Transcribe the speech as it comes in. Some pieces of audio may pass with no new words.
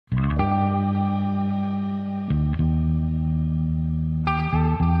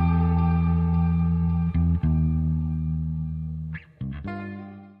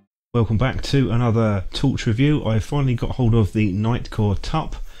Welcome back to another torch review. I finally got hold of the Nitecore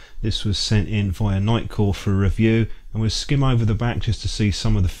TUP. This was sent in via Nitecore for review, and we'll skim over the back just to see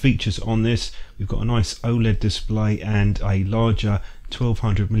some of the features on this. We've got a nice OLED display and a larger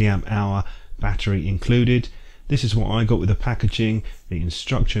 1200 mAh battery included. This is what I got with the packaging, the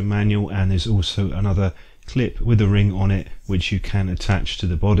instruction manual, and there's also another clip with a ring on it which you can attach to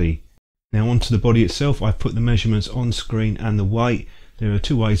the body. Now onto the body itself, I've put the measurements on screen and the weight. There are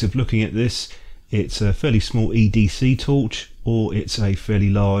two ways of looking at this. It's a fairly small EDC torch, or it's a fairly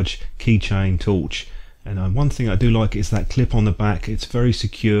large keychain torch. And one thing I do like is that clip on the back. It's very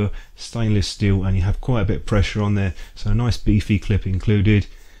secure, stainless steel, and you have quite a bit of pressure on there. So a nice beefy clip included,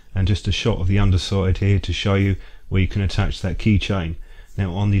 and just a shot of the underside here to show you where you can attach that keychain.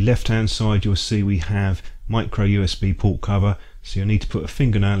 Now on the left hand side you'll see we have micro USB port cover, so you'll need to put a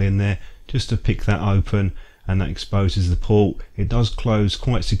fingernail in there just to pick that open, and that exposes the port. It does close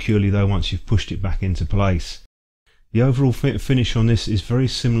quite securely though once you've pushed it back into place. The overall finish on this is very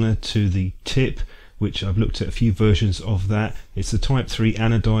similar to the tip, which I've looked at a few versions of that. It's the type 3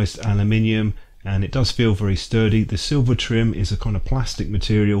 anodized aluminium, and it does feel very sturdy. The silver trim is a kind of plastic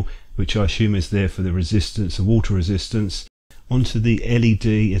material which I assume is there for the resistance, the water resistance. Onto the LED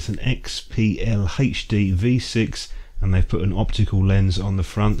is an XPL HD V6, and they've put an optical lens on the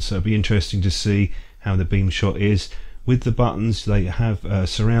front, so it'll be interesting to see how the beam shot is. With the buttons, they have a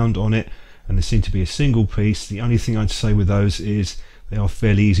surround on it, and they seem to be a single piece. The only thing I'd say with those is they are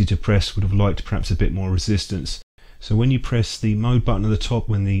fairly easy to press. Would have liked perhaps a bit more resistance. So when you press the mode button at the top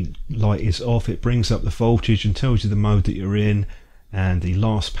when the light is off, it brings up the voltage and tells you the mode that you're in and the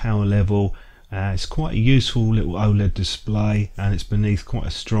last power level. It's quite a useful little OLED display, and it's beneath quite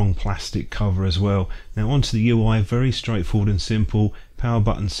a strong plastic cover as well. Now onto the UI, very straightforward and simple. Power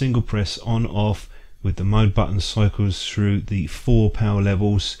button single press on off, with the mode button cycles through the 4 power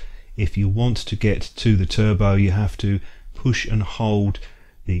levels. If you want to get to the turbo, you have to push and hold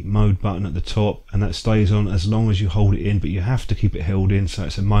the mode button at the top, and that stays on as long as you hold it in, but you have to keep it held in, so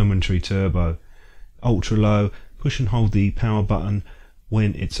it's a momentary turbo. Ultra low, push and hold the power button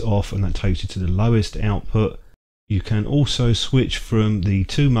when it's off, and that takes you to the lowest output. You can also switch from the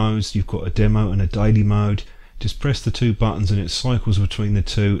two modes. You've got a demo and a daily mode. Just press the two buttons and it cycles between the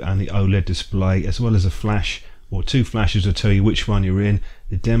two and the OLED display, as well as a flash or two flashes to tell you which one you're in.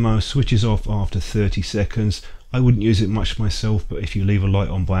 The demo switches off after 30 seconds. I wouldn't use it much myself, but if you leave a light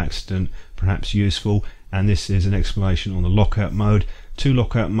on by accident, perhaps useful. And this is an explanation on the lockout mode. Two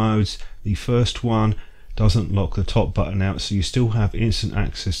lockout modes. The first one doesn't lock the top button out, so you still have instant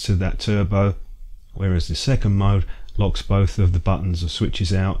access to that turbo, whereas the second mode locks both of the buttons or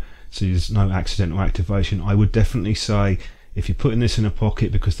switches out, so there's no accidental activation. I would definitely say if you're putting this in a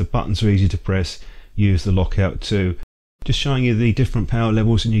pocket, because the buttons are easy to press, use the lockout too. Just showing you the different power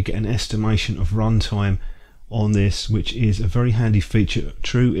levels, and you get an estimation of runtime on this, which is a very handy feature.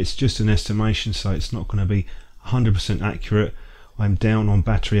 True, it's just an estimation, so it's not going to be 100% accurate. I'm down on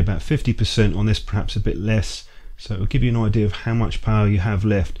battery about 50% on this, perhaps a bit less, so it will give you an idea of how much power you have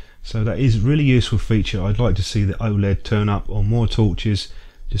left. So that is a really useful feature. I'd like to see the OLED turn up on more torches,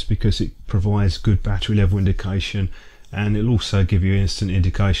 just because it provides good battery level indication, and it'll also give you instant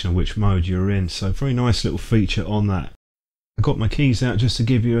indication of which mode you're in. So very nice little feature on that. I got my keys out just to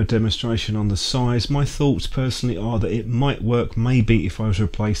give you a demonstration on the size. My thoughts personally are that it might work maybe if I was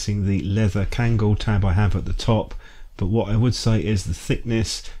replacing the leather Kangol tab I have at the top, but what I would say is the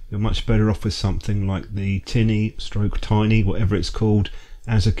thickness, you're much better off with something like the tinny stroke tiny, whatever it's called,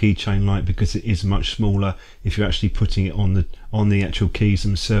 as a keychain light, because it is much smaller if you're actually putting it on the actual keys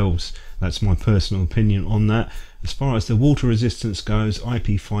themselves. That's my personal opinion on that. As far as the water resistance goes,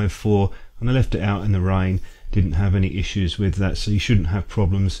 IP54, and I left it out in the rain, didn't have any issues with that, so you shouldn't have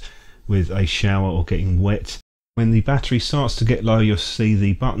problems with a shower or getting wet. When the battery starts to get low, you'll see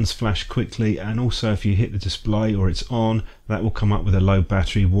the buttons flash quickly, and also if you hit the display or it's on, that will come up with a low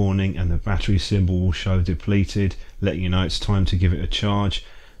battery warning, and the battery symbol will show depleted, letting you know it's time to give it a charge.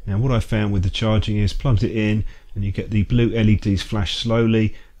 Now what I found with the charging is plugged it in and you get the blue LEDs flash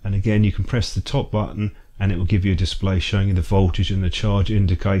slowly, and again you can press the top button and it will give you a display showing you the voltage and the charge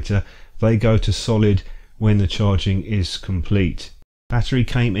indicator. They go to solid when the charging is complete. Battery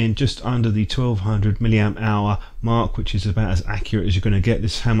came in just under the 1200 mAh mark, which is about as accurate as you're going to get.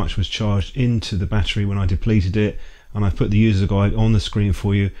 This is how much was charged into the battery when I depleted it, and I put the user guide on the screen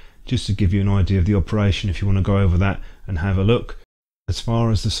for you just to give you an idea of the operation if you want to go over that and have a look. As far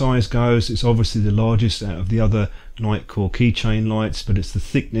as the size goes, it's obviously the largest out of the other Nitecore keychain lights, but it's the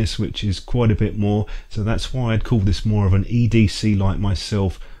thickness which is quite a bit more, so that's why I'd call this more of an EDC light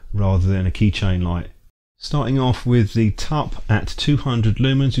myself rather than a keychain light. Starting off with the TUP at 200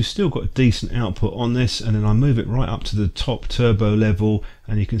 lumens, you've still got a decent output on this, and then I move it right up to the top turbo level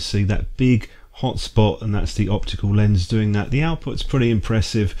and you can see that big hot spot, and that's the optical lens doing that. The output's pretty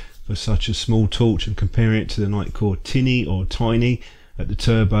impressive for such a small torch, and comparing it to the Nitecore Tinny or Tiny at the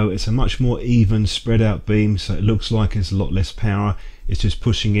turbo, it's a much more even spread out beam, so it looks like it's a lot less power, it's just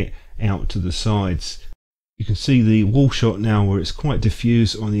pushing it out to the sides. You can see the wall shot now where it's quite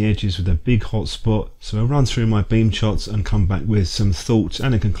diffuse on the edges with a big hot spot. So I'll run through my beam shots and come back with some thoughts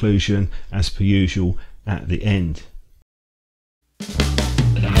and a conclusion as per usual at the end.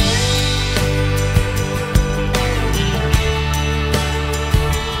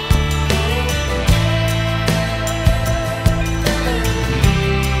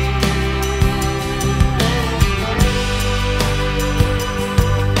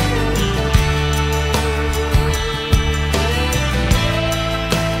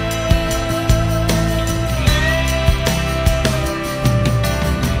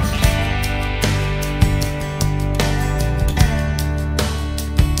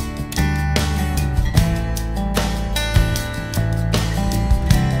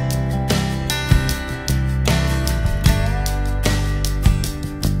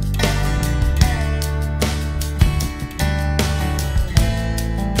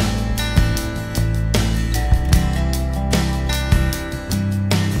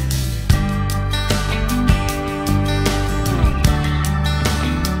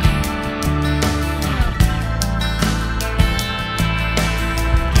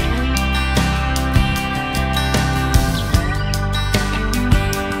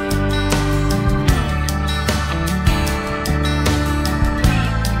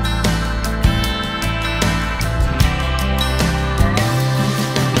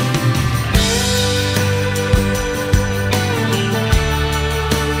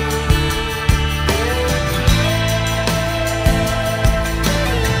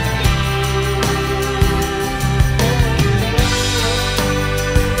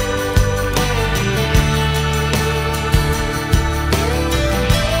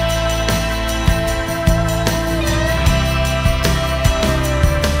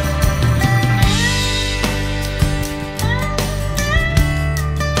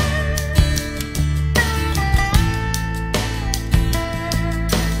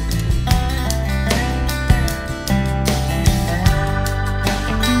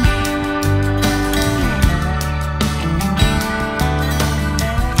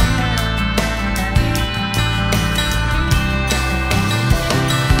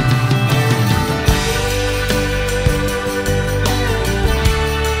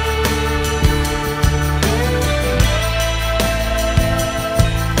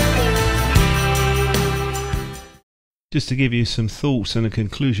 Just to give you some thoughts and a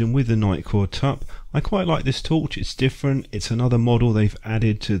conclusion with the Nitecore TUP, I quite like this torch. It's different, it's another model they've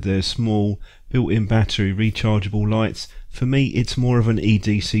added to their small built-in battery rechargeable lights. For me it's more of an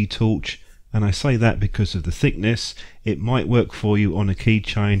EDC torch, and I say that because of the thickness. It might work for you on a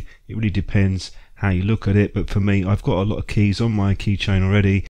keychain, it really depends how you look at it, but for me I've got a lot of keys on my keychain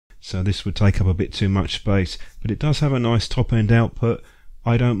already, so this would take up a bit too much space, but it does have a nice top end output.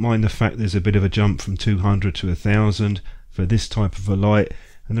 I don't mind the fact there's a bit of a jump from 200 to 1000 for this type of a light,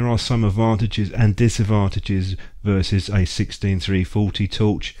 and there are some advantages and disadvantages versus a 16340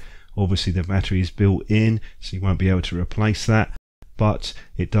 torch. Obviously the battery is built in, so you won't be able to replace that, but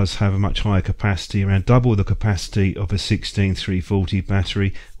it does have a much higher capacity, around double the capacity of a 16340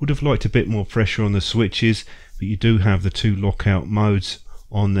 battery. Would have liked a bit more pressure on the switches, but you do have the two lockout modes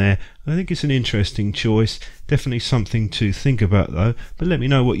on there. I think it's an interesting choice, definitely something to think about though, but let me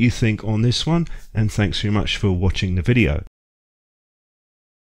know what you think on this one, and thanks very much for watching the video.